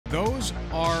Those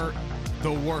are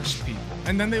the worst people.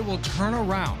 And then they will turn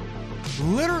around,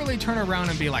 literally turn around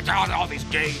and be like, oh, all these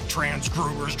gay trans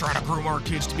groomers trying to groom our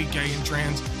kids to be gay and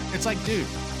trans. It's like, dude,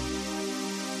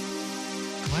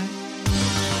 what?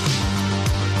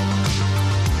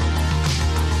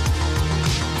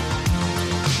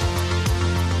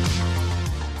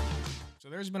 So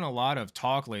there's been a lot of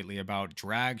talk lately about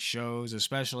drag shows,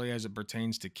 especially as it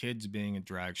pertains to kids being at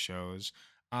drag shows.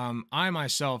 I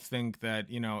myself think that,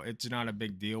 it's not a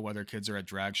big deal whether kids are at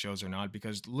drag shows or not,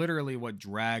 because literally what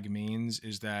drag means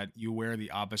is that you wear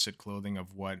the opposite clothing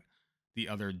of what the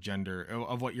other gender,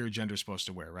 of what your gender is supposed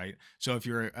to wear, right? So if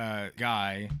you're a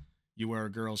guy, you wear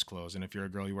girl's clothes, and if you're a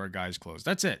girl, you wear guy's clothes.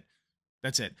 That's it.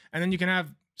 That's it. And then you can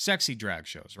have sexy drag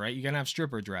shows, right? You can have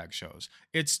stripper drag shows.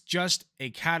 It's just a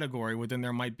category within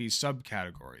there might be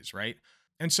subcategories, right?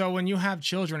 And so when you have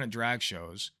children at drag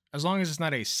shows, as long as it's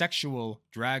not a sexual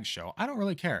drag show, I don't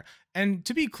really care. And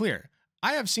to be clear,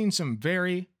 I have seen some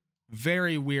very,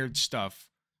 very weird stuff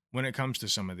when it comes to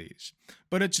some of these.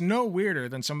 But it's no weirder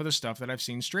than some of the stuff that I've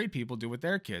seen straight people do with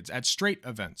their kids at straight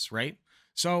events, right?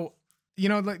 So,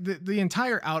 the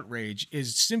entire outrage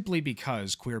is simply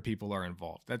because queer people are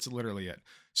involved. That's literally it.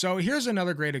 So here's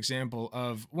another great example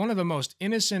of one of the most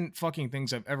innocent fucking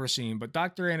things I've ever seen. But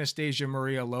Dr. Anastasia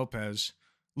Maria Lupus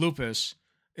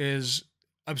is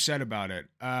upset about it.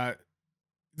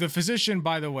 The physician,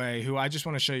 by the way, who I just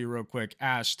want to show you real quick,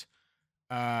 asked,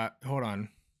 hold on,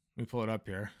 let me pull it up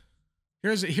here.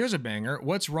 Here's a banger.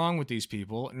 What's wrong with these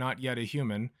people? Not yet a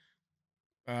human.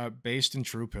 Based and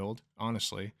true-pilled,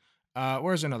 honestly.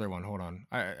 Where's another one? Hold on.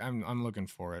 I'm looking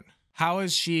for it. How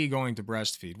is she going to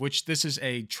breastfeed? Which, this is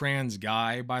a trans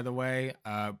guy, by the way.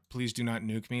 Please do not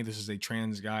nuke me. This is a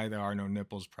trans guy. There are no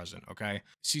nipples present, okay?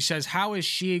 She says, how is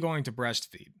she going to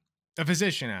breastfeed? A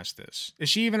physician asked this. Is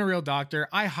she even a real doctor?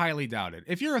 I highly doubt it.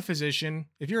 If you're a physician,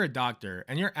 if you're a doctor,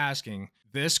 and you're asking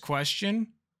this question,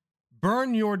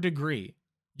 burn your degree.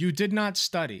 You did not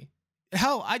study.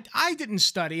 Hell, I didn't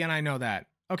study, and I know that,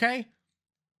 okay?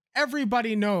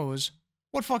 Everybody knows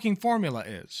what fucking formula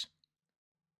is.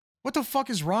 What the fuck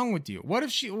is wrong with you? What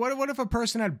if a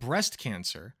person had breast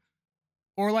cancer?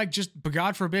 Or like just,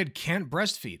 God forbid, can't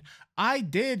breastfeed? I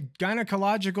did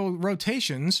gynecological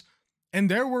rotations, and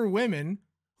there were women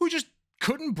who just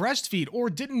couldn't breastfeed or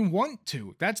didn't want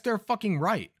to. That's their fucking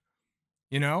right.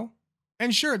 And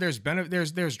sure,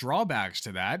 there's drawbacks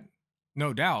to that,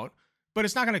 no doubt, but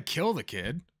it's not going to kill the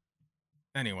kid.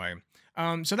 Anyway,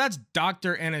 so that's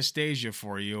Dr. Anastasia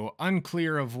for you.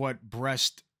 Unclear of what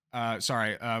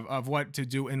of what to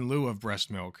do in lieu of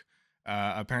breast milk.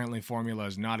 Apparently formula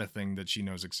is not a thing that she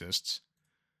knows exists.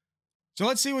 So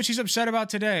let's see what she's upset about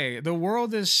today. The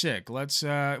world is sick.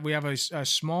 We have a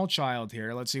small child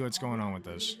here. Let's see what's going on with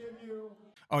this.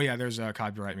 Oh yeah, there's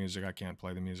copyright music. I can't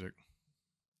play the music.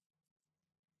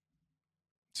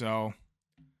 So,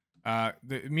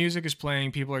 the music is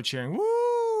playing. People are cheering.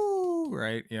 Woo!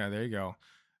 Right? Yeah, there you go.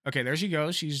 Okay, there she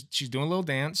goes. She's doing a little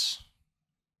dance.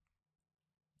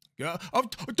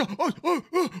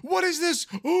 What is this?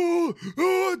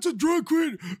 It's a drag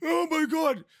queen. Oh my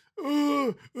god.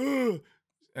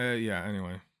 Yeah,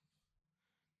 anyway.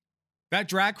 That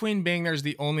drag queen being there's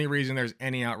the only reason there's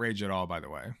any outrage at all, by the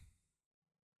way.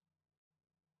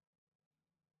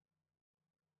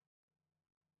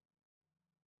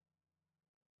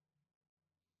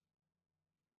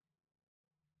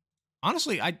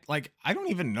 Honestly, I don't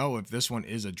even know if this one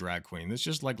is a drag queen. This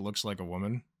just looks like a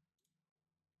woman.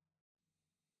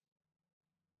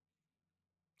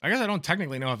 I guess I don't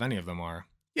technically know if any of them are.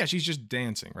 Yeah, she's just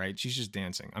dancing, right? She's just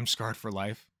dancing. I'm scarred for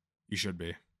life. You should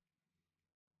be.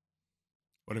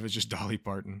 What if it's just Dolly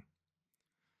Parton?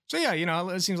 So yeah,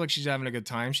 it seems like she's having a good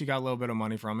time. She got a little bit of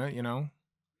money from it, They're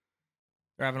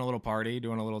having a little party,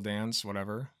 doing a little dance,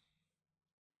 whatever.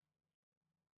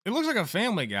 It looks like a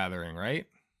family gathering, right?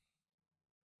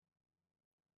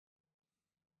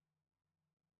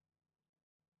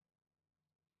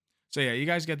 So yeah, you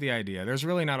guys get the idea. There's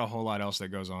really not a whole lot else that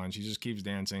goes on. She just keeps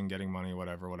dancing, getting money,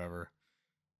 whatever.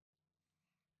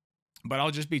 But I'll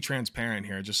just be transparent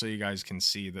here, just so you guys can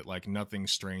see that nothing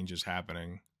strange is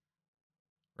happening.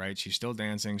 Right? She's still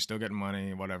dancing, still getting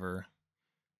money, whatever.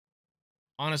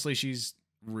 Honestly, she's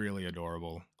really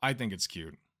adorable. I think it's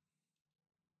cute.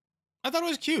 I thought it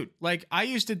was cute. I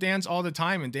used to dance all the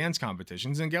time in dance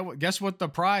competitions, and guess what the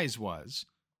prize was?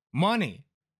 Money.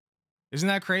 Isn't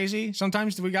that crazy?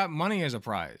 Sometimes we got money as a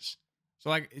prize.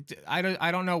 So I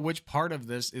don't know which part of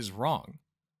this is wrong.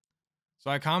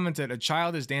 So I commented, a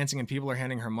child is dancing and people are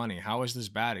handing her money. How is this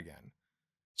bad again?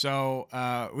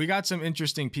 So we got some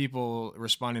interesting people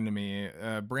responding to me.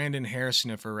 Brandon Hair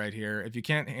Sniffer right here. If you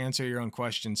can't answer your own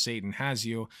question, Satan has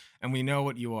you, and we know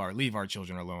what you are. Leave our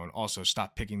children alone. Also,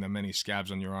 stop picking the many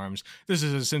scabs on your arms. This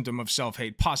is a symptom of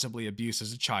self-hate, possibly abuse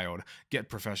as a child. Get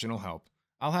professional help.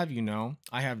 I'll have you know,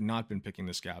 I have not been picking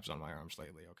the scabs on my arms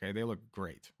lately, okay? They look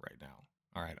great right now.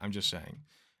 All right, I'm just saying.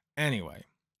 Anyway,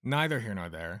 neither here nor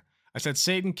there. I said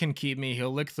Satan can keep me.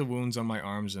 He'll lick the wounds on my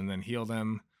arms and then heal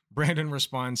them. Brandon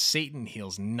responds, Satan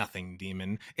heals nothing,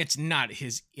 demon. It's not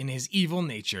in his evil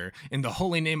nature. In the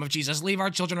holy name of Jesus, leave our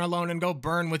children alone and go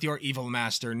burn with your evil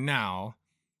master now.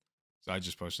 So I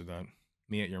just posted that.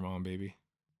 Me at your mom, baby.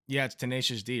 Yeah, it's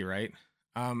Tenacious D, right?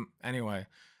 Anyway,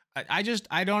 I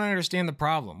don't understand the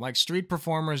problem. Like, street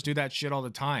performers do that shit all the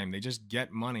time. They just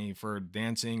get money for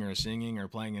dancing or singing or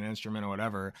playing an instrument or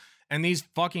whatever. And these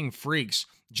fucking freaks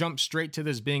jump straight to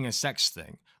this being a sex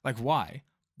thing. Like, why?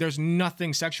 There's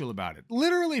nothing sexual about it.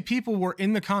 Literally, people were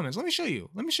in the comments. Let me show you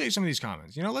some of these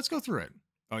comments. You know, let's go through it.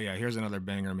 Oh yeah, here's another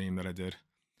banger meme that I did.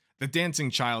 The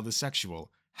dancing child is sexual.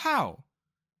 How?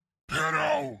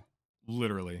 Pedo.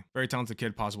 Literally. Very talented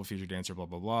kid, possible future dancer, blah,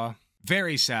 blah, blah.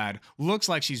 Very sad. Looks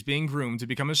like she's being groomed to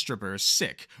become a stripper.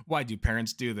 Sick. Why do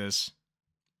parents do this?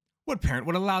 What parent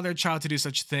would allow their child to do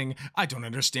such a thing? I don't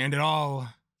understand at all.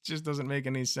 It just doesn't make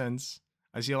any sense.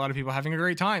 I see a lot of people having a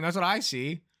great time. That's what I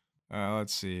see.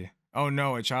 Let's see. Oh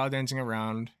no, a child dancing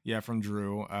around. Yeah, from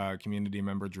Drew, community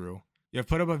member Drew. You have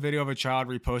put up a video of a child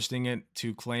reposting it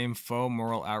to claim faux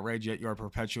moral outrage, yet you are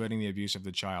perpetuating the abuse of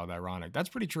the child. Ironic. That's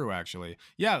pretty true, actually.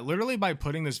 Yeah, literally by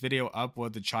putting this video up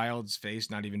with the child's face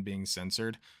not even being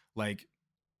censored, like,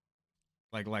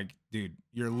 dude,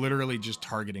 you're literally just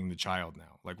targeting the child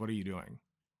now. Like, what are you doing?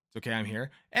 It's okay, I'm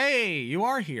here. Hey, you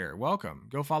are here. Welcome.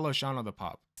 Go follow Shauna the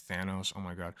Pop. Thanos. Oh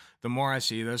my God. The more I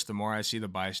see this, the more I see the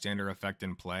bystander effect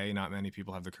in play. Not many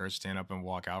people have the courage to stand up and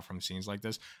walk out from scenes like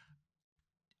this.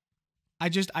 I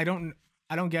don't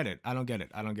get it. I don't get it.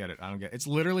 It's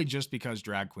literally just because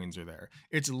drag queens are there.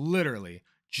 It's literally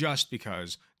just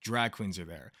because drag queens are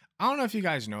there. I don't know if you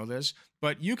guys know this,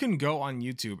 but you can go on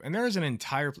YouTube and there is an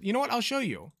entire, you know what? I'll show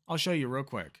you real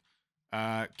quick.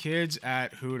 Kids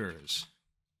at Hooters.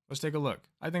 Let's take a look.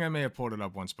 I think I may have pulled it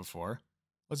up once before.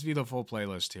 Let's view the full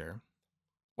playlist here.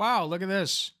 Wow, look at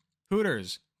this.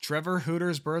 Hooters. Trevor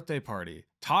Hooters birthday party.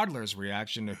 Toddler's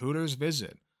reaction to Hooters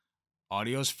visit.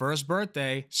 Audio's first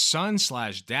birthday.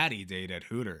 Son/daddy date at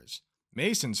Hooters.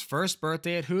 Mason's first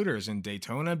birthday at Hooters in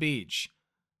Daytona Beach.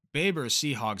 Baber's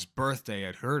Seahawks birthday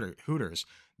at Hooters.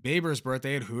 Baber's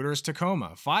birthday at Hooters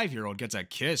Tacoma. 5-year-old gets a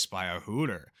kiss by a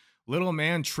Hooter. Little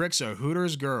man tricks a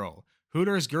Hooters girl.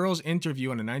 Hooters girls interview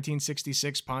in a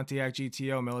 1966 Pontiac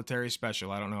GTO military special.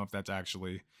 I don't know if that's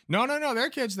actually... No, there are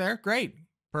kids there. Great.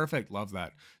 Perfect. Love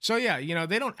that. So yeah, you know,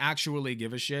 they don't actually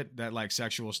give a shit that like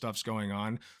sexual stuff's going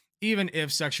on. Even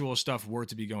if sexual stuff were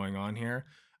to be going on here,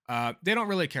 they don't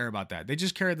really care about that. They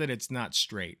just care that it's not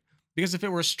straight. Because if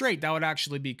it were straight, that would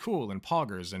actually be cool and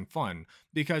poggers and fun.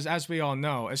 Because as we all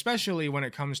know, especially when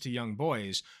it comes to young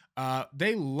boys,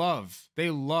 they love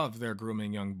their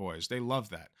grooming young boys. They love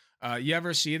that. You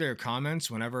ever see their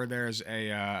comments whenever there's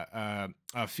a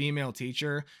female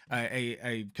teacher,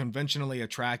 a conventionally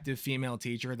attractive female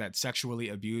teacher that sexually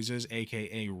abuses,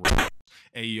 aka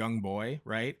a young boy,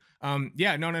 right?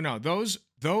 Yeah, no.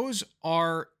 Those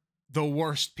are the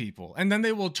worst people. And then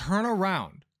they will turn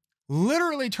around,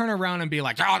 literally turn around and be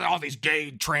like, oh, all these gay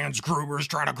trans groomers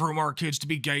trying to groom our kids to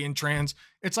be gay and trans.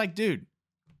 It's like, dude,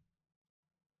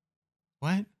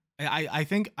 what? I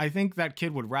think that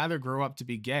kid would rather grow up to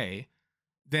be gay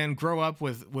than grow up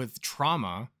with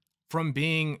trauma from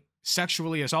being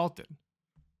sexually assaulted.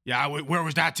 Yeah, where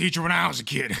was that teacher when I was a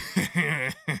kid?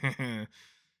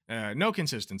 No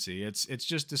consistency. It's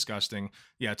just disgusting.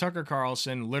 Yeah, Tucker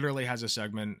Carlson literally has a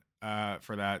segment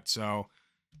for that. So,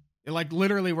 like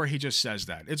literally where he just says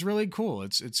that. It's really cool.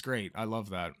 It's great. I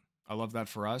love that. I love that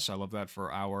for us. I love that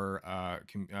for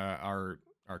our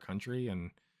country. And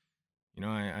you know,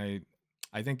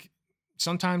 I think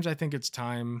sometimes I think it's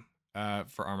time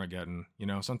for Armageddon. You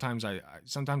know, sometimes I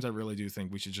really do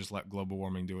think we should just let global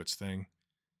warming do its thing.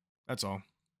 That's all.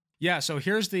 Yeah. So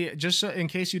here's just so, in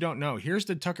case you don't know, here's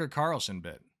the Tucker Carlson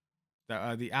bit.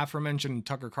 The aforementioned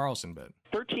Tucker Carlson bit.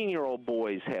 13-year-old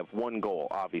boys have one goal,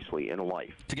 obviously, in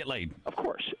life. To get laid. Of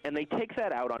course. And they take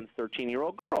that out on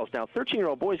 13-year-old girls. Now,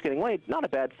 13-year-old boys getting laid, not a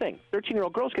bad thing.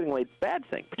 13-year-old girls getting laid, bad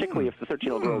thing, particularly if the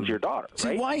 13-year-old girl is your daughter,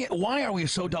 See, right? why are we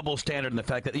so double standard in the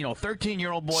fact that, you know,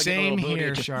 13-year-old boy Same getting a little here,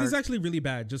 booty? Shark. This is actually really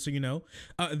bad, just so you know.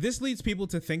 This leads people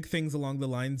to think things along the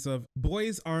lines of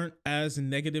boys aren't as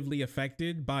negatively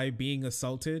affected by being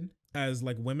assaulted as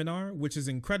like women are, which is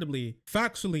incredibly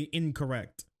factually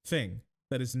incorrect. thing.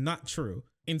 That is not true.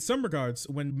 In some regards,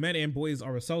 when men and boys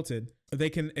are assaulted, they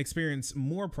can experience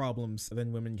more problems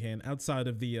than women can outside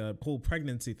of the whole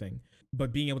pregnancy thing.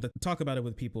 But being able to talk about it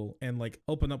with people and like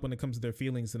open up when it comes to their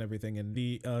feelings and everything, and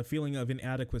the feeling of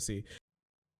inadequacy.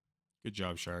 Good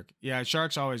job, Shark. Yeah,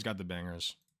 Shark's always got the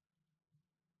bangers.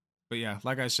 But yeah,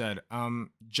 like I said,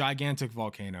 gigantic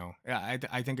volcano. Yeah,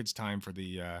 I think it's time for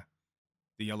the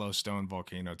Yellowstone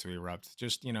volcano to erupt.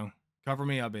 Just, you know, cover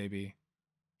me up, baby.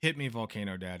 Hit me,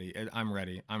 volcano daddy. I'm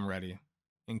ready. I'm ready.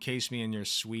 Encase me in your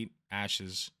sweet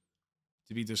ashes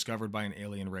to be discovered by an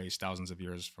alien race thousands of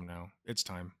years from now. It's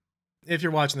time. If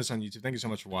you're watching this on YouTube, thank you so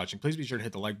much for watching. Please be sure to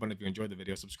hit the like button if you enjoyed the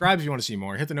video. Subscribe if you want to see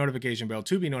more. Hit the notification bell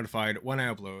to be notified when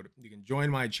I upload. You can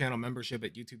join my channel membership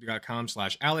at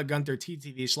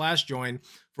youtube.com/AlecGunther/TTV/join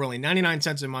for only 99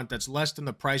 cents a month. That's less than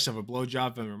the price of a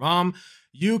blowjob from your mom.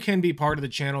 You can be part of the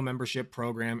channel membership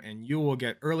program and you will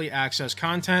get early access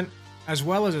content as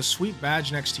well as a sweet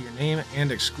badge next to your name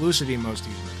and exclusive emojis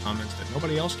in the comments that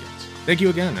nobody else gets. Thank you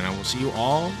again, and I will see you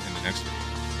all in the next video.